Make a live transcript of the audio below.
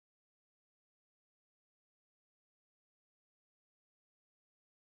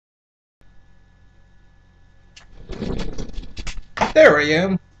There I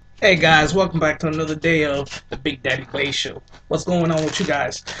am. Hey guys, welcome back to another day of the Big Daddy Way Show. What's going on with you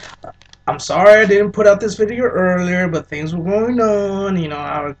guys? I'm sorry I didn't put out this video earlier, but things were going on. You know,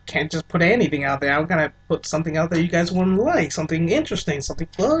 I can't just put anything out there. I'm gonna put something out there you guys wouldn't like, something interesting, something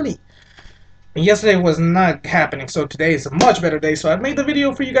funny. And yesterday was not happening, so today is a much better day. So I made the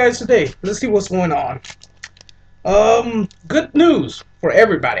video for you guys today. Let's see what's going on. Good news for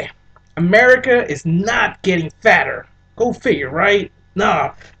everybody. America is not getting fatter. Go figure, right?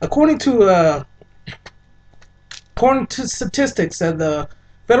 Nah. According to statistics that the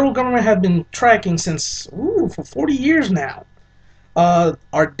federal government have been tracking since for 40 years now,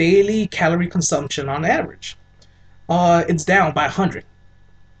 our daily calorie consumption on average, it's down by 100,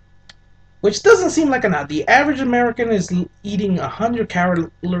 which doesn't seem like a lot. The average American is eating 100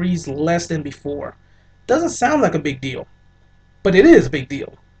 calories less than before. Doesn't sound like a big deal, but it is a big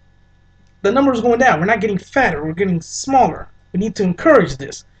deal. The number is going down. We're not getting fatter. We're getting smaller. We need to encourage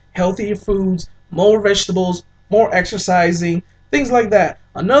this. Healthier foods, more vegetables, more exercising, things like that.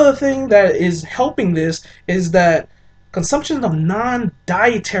 Another thing that is helping this is that consumption of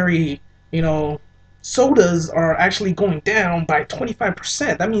non-dietary, sodas are actually going down by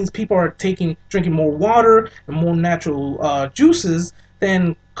 25%. That means people are drinking more water and more natural juices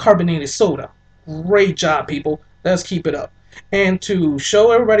than carbonated soda. Great job, people. Let's keep it up. And to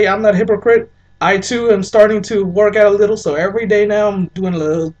show everybody I'm not a hypocrite, I too am starting to work out a little. So every day now I'm doing a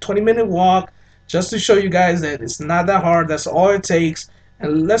little 20-minute walk just to show you guys that it's not that hard. That's all it takes.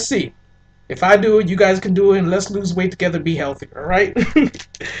 And let's see. If I do it, you guys can do it, and let's lose weight together, be healthier, alright?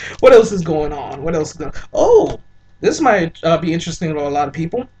 What else is going on? What else is going on? Oh, this might be interesting to a lot of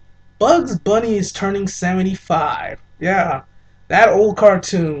people. Bugs Bunny is turning 75. Yeah, that old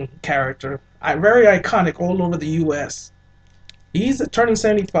cartoon character. Very iconic all over the U.S. He's turning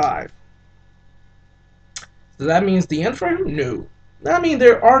 75. So that means the end for him? No. I mean,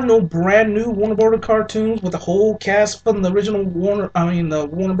 there are no brand new Warner Brothers cartoons with the whole cast from the original the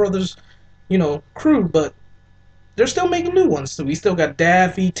Warner Brothers, crew, but they're still making new ones. So we still got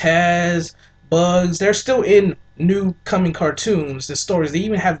Daffy, Taz, Bugs. They're still in new coming cartoons and stories. They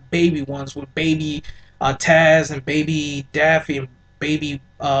even have baby ones with baby Taz and baby Daffy and baby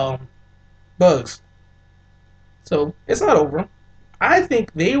Bugs. So it's not over. I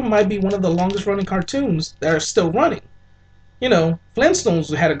think they might be one of the longest running cartoons that are still running.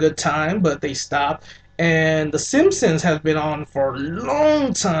 Flintstones had a good time, but they stopped. And The Simpsons have been on for a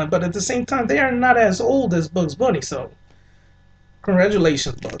long time, but at the same time, they are not as old as Bugs Bunny, so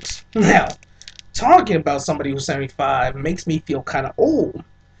congratulations, Bugs. Now, talking about somebody who's 75 makes me feel kind of old.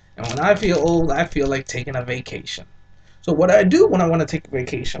 And when I feel old, I feel like taking a vacation. So what I do when I want to take a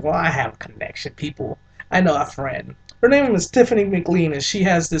vacation? Well, I have a connection, people. I know a friend. Her name is Tiffany McLean, and she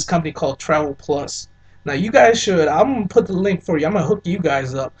has this company called Travel Plus. Now, you guys should. I'm going to put the link for you. I'm going to hook you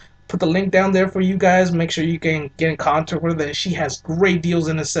guys up. Put the link down there for you guys. Make sure you can get in contact with her. She has great deals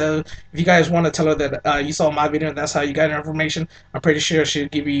in the sale. If you guys want to tell her that you saw my video and that's how you got her information, I'm pretty sure she'll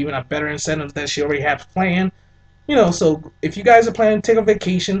give you even a better incentive that she already has planned. So if you guys are planning to take a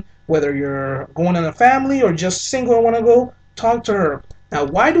vacation, whether you're going in a family or just single and want to go, talk to her. Now,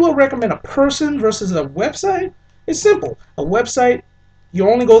 why do I recommend a person versus a website? It's simple. A website, you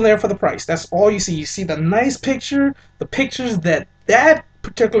only go there for the price. That's all you see. You see the nice picture, the pictures that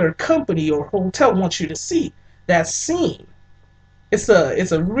particular company or hotel wants you to see. That's seen. It's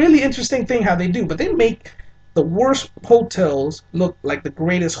a really interesting thing how they do, but they make the worst hotels look like the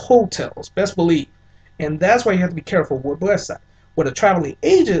greatest hotels. Best believe. And that's why you have to be careful with website. With a traveling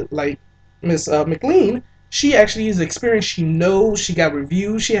agent like Miss McLean, she actually is experienced. She knows. She got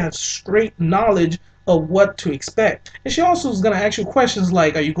reviews. She has straight knowledge of what to expect. And she also is going to ask you questions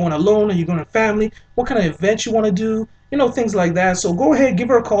like, are you going alone? Are you going to family? What kind of events you want to do? Things like that. So go ahead, give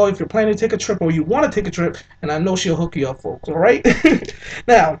her a call if you're planning to take a trip or you want to take a trip, and I know she'll hook you up, folks. All right?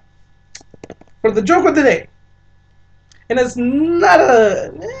 Now, for the joke of the day, and it's not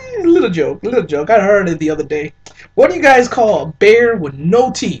a little joke. I heard it the other day. What do you guys call a bear with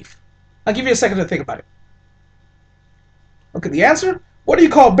no teeth? I'll give you a second to think about it. Okay, the answer? What do you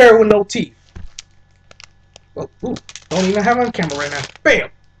call a bear with no teeth? Oh, ooh, don't even have it on camera right now. Bam!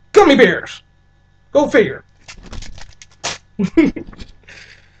 Gummy bears! Go figure.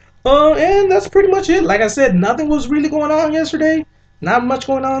 And that's pretty much it. Like I said, nothing was really going on yesterday. Not much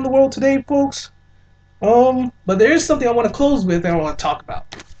going on in the world today, folks. But there is something I want to close with and I want to talk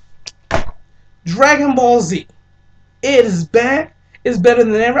about. Dragon Ball Z. It is back. It's better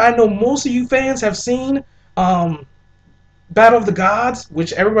than ever. I know most of you fans have seen Battle of the Gods,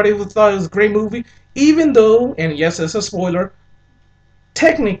 which everybody thought was a great movie. Even though, and yes, it's a spoiler,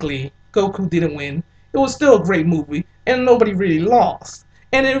 technically Goku didn't win. it was still a great movie, and nobody really lost.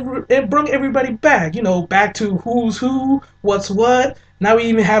 And it brought everybody back, back to who's who, what's what. Now we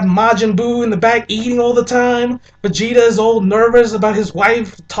even have Majin Buu in the back eating all the time. Vegeta is all nervous about his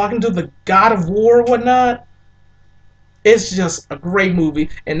wife talking to the god of war or whatnot. It's just a great movie.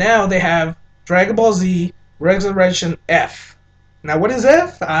 And now they have Dragon Ball Z Resurrection F. Now, what is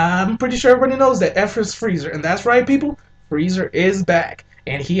F? I'm pretty sure everybody knows that F is Freezer. And that's right, people. Freezer is back.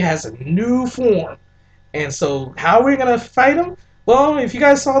 And he has a new form. And so, how are we going to fight him? Well, if you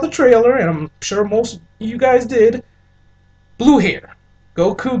guys saw the trailer, and I'm sure most of you guys did, blue hair.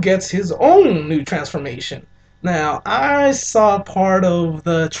 Goku gets his own new transformation. Now, I saw part of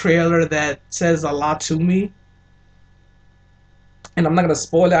the trailer that says a lot to me. And I'm not going to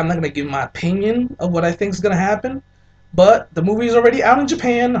spoil it. I'm not going to give my opinion of what I think is going to happen. But the movie is already out in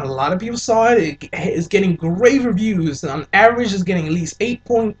Japan. A lot of people saw it. It is getting great reviews. On average, it's getting at least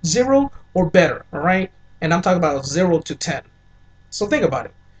 8.0 or better. Alright? And I'm talking about 0 to 10. So think about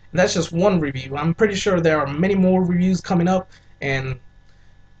it. And that's just one review. I'm pretty sure there are many more reviews coming up. And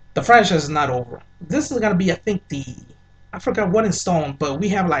the franchise is not over. This is going to be, I think, I forgot what installment. But we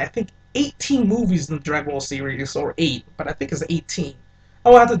have, like, I think, 18 movies in the Dragon Ball series, or 8, but I think it's 18.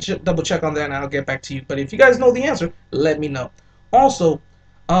 I'll have to double check on that and I'll get back to you. But if you guys know the answer, let me know. Also,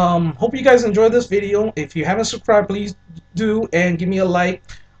 hope you guys enjoyed this video. If you haven't subscribed, please do and give me a like.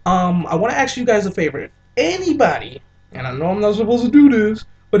 I want to ask you guys a favor. If anybody, and I know I'm not supposed to do this,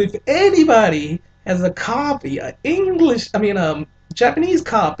 but if anybody has a copy, Japanese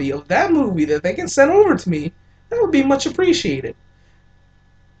copy of that movie that they can send over to me, that would be much appreciated.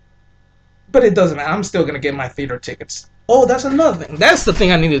 But it doesn't matter. I'm still going to get my theater tickets. Oh, that's another thing. That's the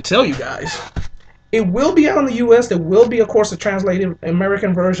thing I need to tell you guys. It will be out in the U.S. There will be, of course, a translated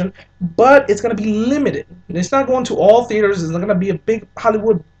American version. But it's going to be limited. It's not going to all theaters. It's not going to be a big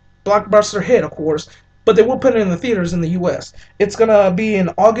Hollywood blockbuster hit, of course. But they will put it in the theaters in the U.S. It's going to be in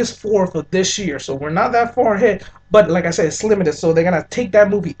August 4th of this year. So we're not that far ahead. But like I said, it's limited. So they're going to take that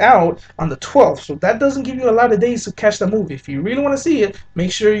movie out on the 12th. So that doesn't give you a lot of days to catch the movie. If you really want to see it,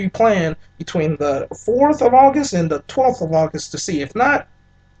 make sure you plan between the 4th of August and the 12th of August to see. If not,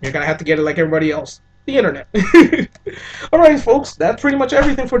 you're going to have to get it like everybody else. The internet. Alright, folks. That's pretty much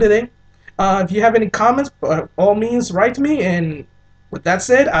everything for today. If you have any comments, by all means, write to me. And with that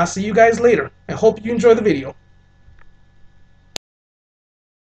said, I'll see you guys later. I hope you enjoy the video.